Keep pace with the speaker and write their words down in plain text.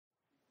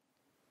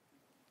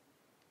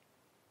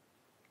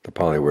The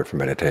Pali word for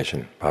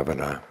meditation,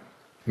 bhavana,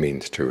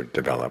 means to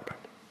develop.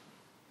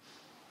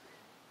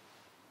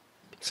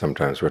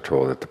 Sometimes we're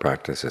told that the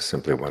practice is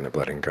simply one of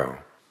letting go.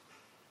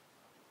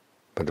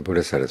 But the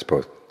Buddha said it's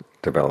both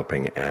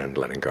developing and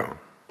letting go.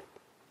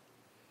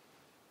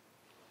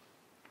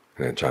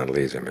 And in John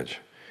Lee's image,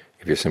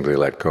 if you simply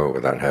let go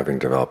without having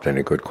developed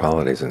any good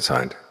qualities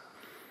inside,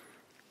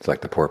 it's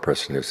like the poor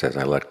person who says,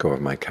 I let go of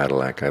my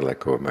Cadillac, I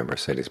let go of my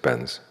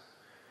Mercedes-Benz.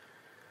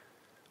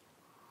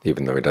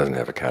 Even though he doesn't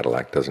have a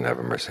Cadillac, doesn't have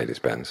a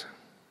Mercedes-Benz.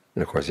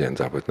 And of course he ends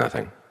up with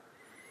nothing.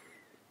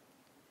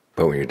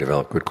 But when you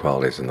develop good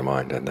qualities in the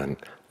mind and then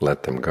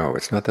let them go,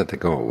 it's not that they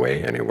go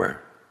away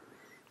anywhere.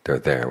 They're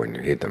there when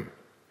you need them.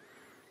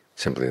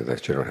 Simply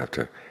that you don't have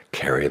to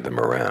carry them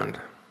around.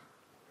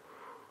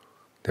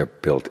 They're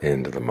built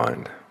into the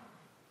mind.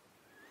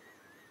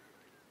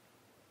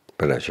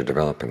 But as you're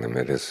developing them,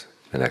 it is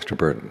an extra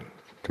burden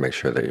to make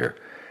sure that you're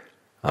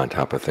on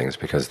top of things,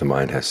 because the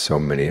mind has so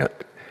many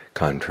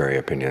contrary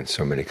opinions,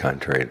 so many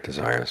contrary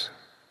desires,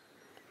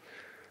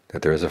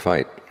 that there is a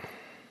fight.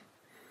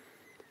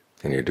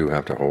 And you do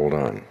have to hold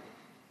on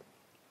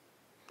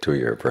to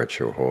your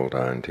virtue, hold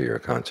on to your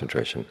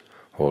concentration,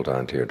 hold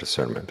on to your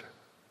discernment.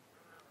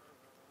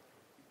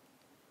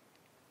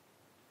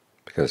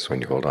 Because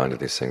when you hold on to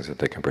these things, that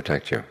they can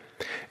protect you.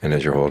 And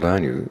as you hold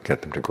on, you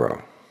get them to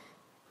grow.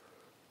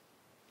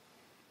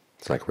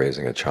 It's like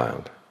raising a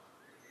child.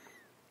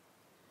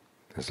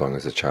 As long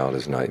as the child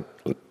is not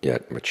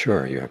yet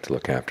mature, you have to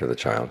look after the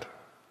child.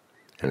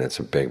 And it's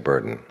a big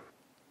burden.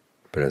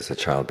 But as the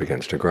child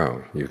begins to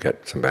grow, you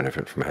get some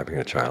benefit from having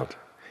a child.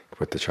 You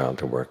put the child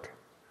to work.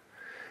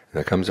 And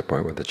there comes a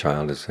point where the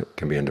child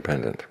can be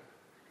independent.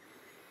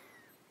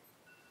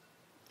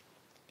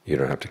 You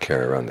don't have to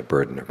carry around the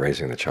burden of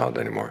raising the child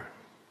anymore.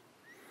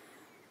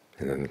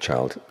 And then the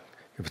child,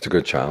 if it's a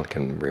good child,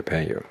 can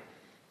repay you.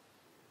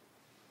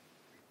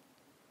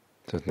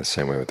 So in the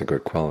same way with the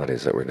good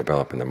qualities that we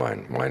develop in the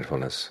mind,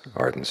 mindfulness,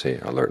 ardency,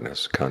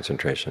 alertness,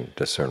 concentration,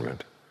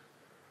 discernment,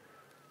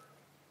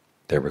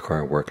 they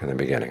require work in the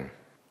beginning.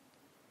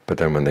 But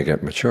then when they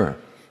get mature,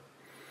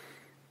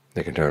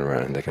 they can turn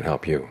around and they can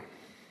help you.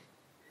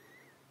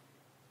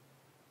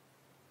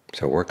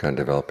 So work on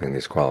developing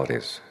these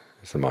qualities.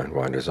 As the mind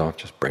wanders off,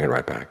 just bring it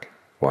right back.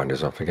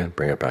 Wanders off again,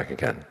 bring it back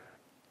again.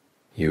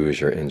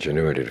 Use your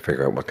ingenuity to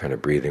figure out what kind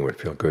of breathing would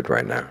feel good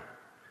right now,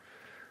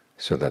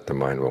 so that the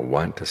mind will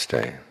want to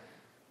stay.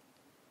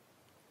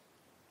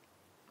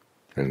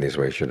 And in these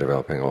ways you're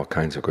developing all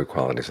kinds of good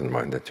qualities in the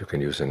mind that you can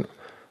use in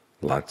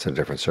lots of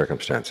different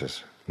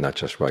circumstances, not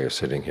just while you're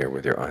sitting here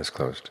with your eyes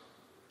closed.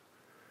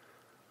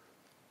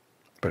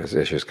 But as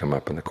issues come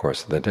up in the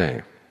course of the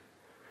day,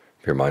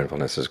 if your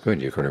mindfulness is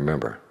good, you can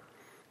remember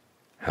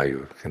how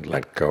you can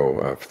let go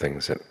of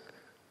things that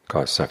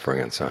cause suffering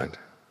inside.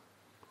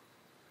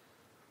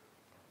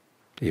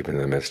 Even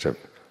in the midst of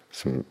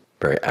some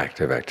very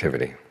active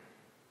activity,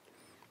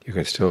 you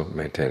can still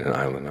maintain an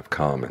island of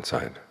calm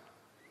inside.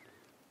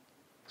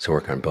 So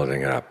work on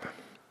building it up.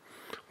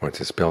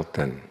 Once it's built,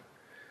 then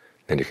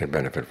you can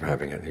benefit from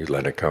having it. You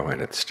let it go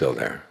and it's still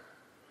there.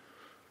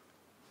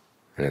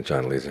 And in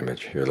John Lee's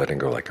image, you're letting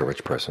go like a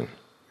rich person.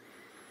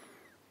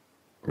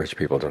 Rich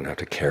people don't have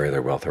to carry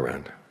their wealth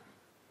around,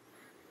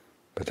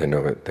 but they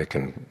know that they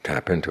can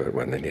tap into it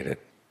when they need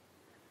it.